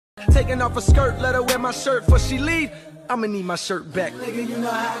Taking off her skirt, let her wear my shirt before she leave. I'ma need my shirt back. Nigga, you know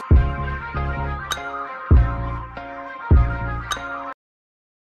how.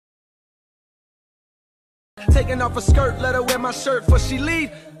 Taking off her skirt, let her wear my shirt before she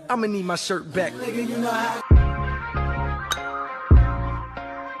leave. I'ma need my shirt back. Nigga, you know how.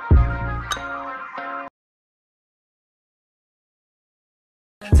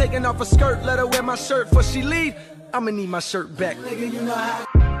 Taking off her skirt, let her wear my shirt before she leave. I'ma need my shirt back. Nigga, you know how.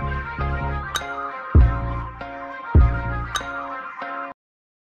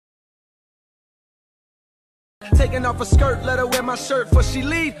 Taking off her skirt, let her wear my shirt before she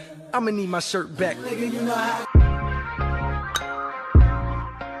leave. I'ma need my shirt back. Nigga, you know how.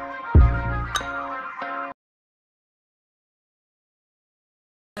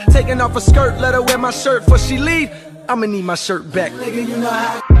 Taking off her skirt, let her wear my shirt before she leave. I'ma need my shirt back. Nigga, you know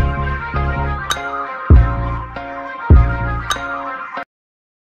how.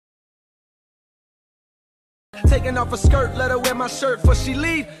 Taking off her skirt, let her wear my shirt before she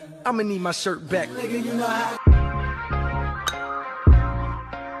leave. I'ma need my shirt back. Nigga, you know how.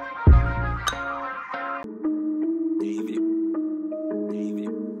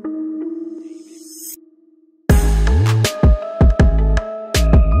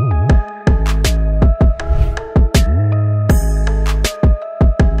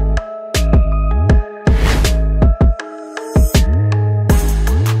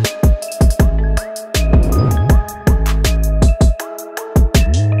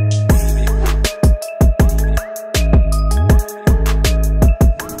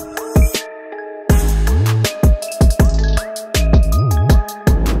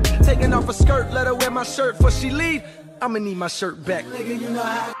 Skirt, let her wear my shirt before she leave. I'ma need my shirt back. Nigga, you know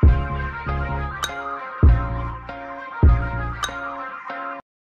how.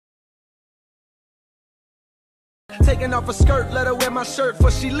 Taking off her skirt, let her wear my shirt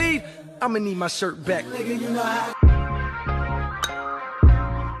before she leave. I'ma need my shirt back. Nigga, you know how.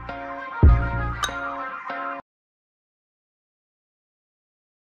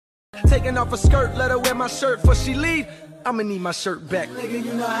 Taking off her skirt, let her wear my shirt before she leave. I'ma need my shirt back. Nigga,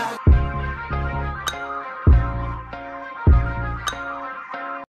 you know how.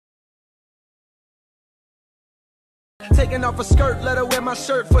 Taking off her skirt, let her wear my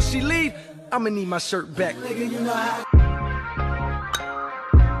shirt before she leave. I'ma need my shirt back. Nigga, you know how.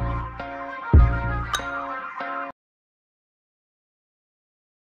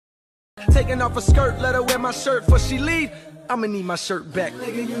 Taking off her skirt, let her wear my shirt before she leave. I'ma need my shirt back.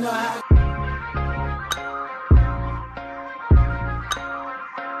 Nigga, you know how.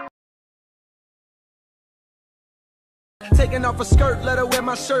 Taking off her skirt, let her wear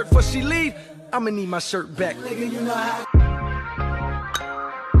my shirt before she leave. I'ma need my shirt back. Nigga, you know how.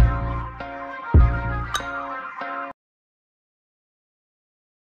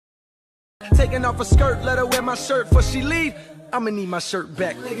 Taking off her skirt, let her wear my shirt before she leave. I'ma need my shirt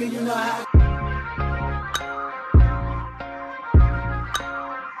back. Nigga, you know how.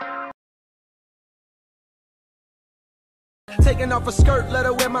 Taking off her skirt, let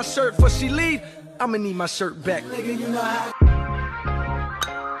her wear my shirt before she leave. I'ma need my shirt back. Nigga, you know how.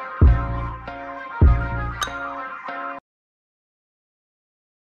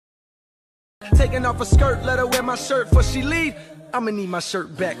 Taking off her skirt, let her wear my shirt before she leave. I'ma need my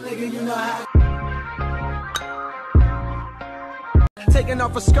shirt back. Nigga, you know how. Taking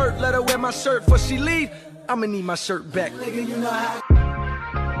off her skirt, let her wear my shirt before she leave. I'ma need my shirt back. Nigga, you know how.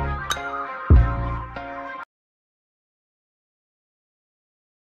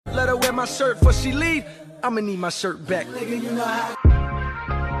 Let her wear my shirt before she leave. I'ma need my shirt back. Nigga, you know how.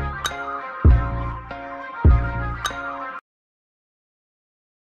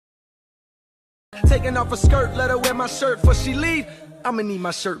 Taking off her skirt, let her wear my shirt before she leave. I'ma need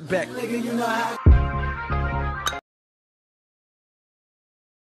my shirt back. Nigga, you know how.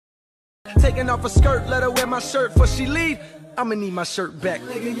 Taking off her skirt, let her wear my shirt before she leave. I'ma need my shirt back.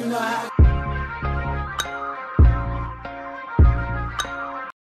 Nigga, you know how.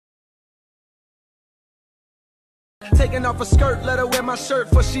 Taking off her skirt, let her wear my shirt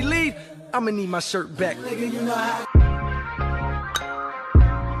before she leave. I'ma need my shirt back. Nigga, you know how.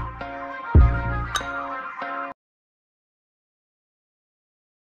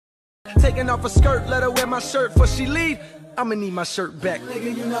 Taking off her skirt, let her wear my shirt before she leave. I'ma need my shirt back.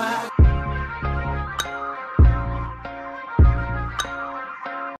 Nigga, you know how.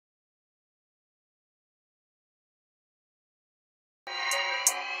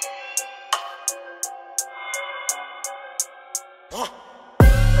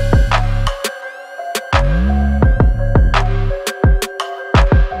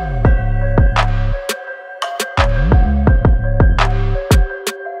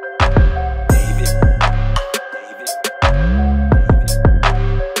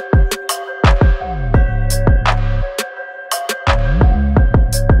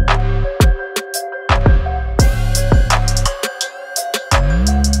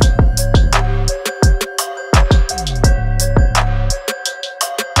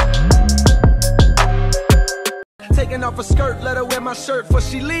 off a skirt, let her wear my shirt before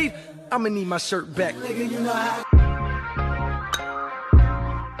she leave. I'ma need my shirt back. Nigga, you know how.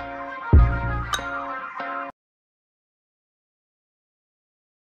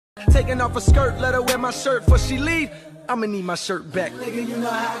 Taking off a skirt, let her wear my shirt before she leave. I'ma need my shirt back. Nigga, you know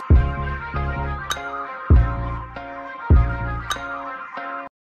how.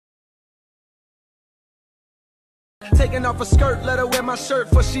 Taking off a skirt, let her wear my shirt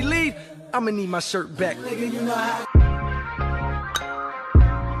before she leave. I'ma need my shirt back. Nigga, you know how.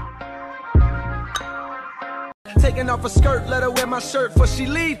 Taking off a skirt, let her wear my shirt before she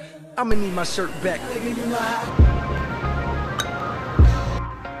leave. I'ma need my shirt back. Nigga, you know how.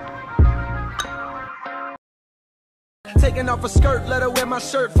 Taking off a skirt, let her wear my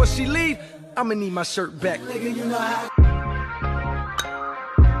shirt before she leave. I'ma need my shirt back. Nigga, you know how.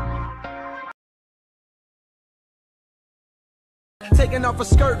 Taking off a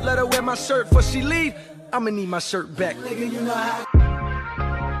skirt, let her wear my shirt before she leave. I'ma need my shirt back. Nigga, you know how.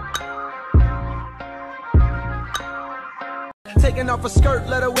 Taking off a skirt,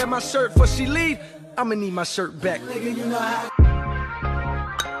 let her wear my shirt before she leave. I'ma need my shirt back. Nigga, you know how.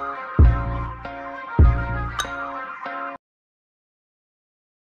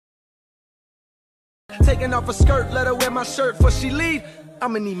 Taking off a skirt, let her wear my shirt before she leave.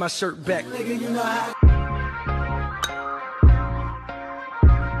 I'ma need my shirt back. Nigga, you know how.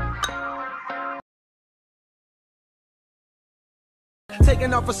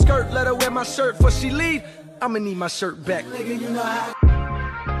 Taking off a skirt, let her wear my shirt before she leave. I'ma need my shirt back. Nigga, you know how.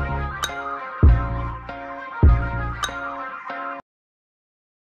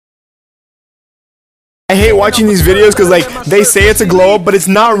 I hate watching these videos because like they say it's a glow up, but it's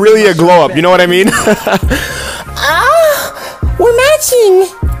not really a glow up. You know what I mean? Ah, we're matching.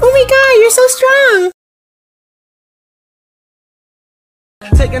 Oh my god, you're so strong.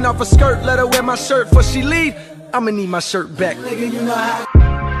 Taking off a skirt, let her wear my shirt before she leave. I'ma need my shirt back. Nigga, you know how.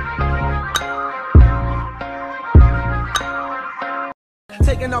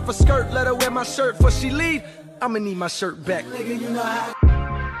 Taking off a skirt, let her wear my shirt before she leave. I'ma need my shirt back. Nigga, you know how.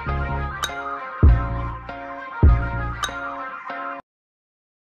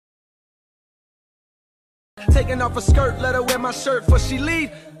 Taking off a skirt, let her wear my shirt before she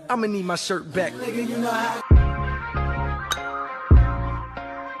leave. I'ma need my shirt back. Nigga, you know how.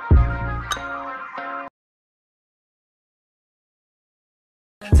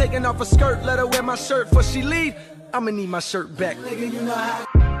 Taking off a skirt, let her wear my shirt before she leave. I'ma need my shirt back. Nigga, you know how.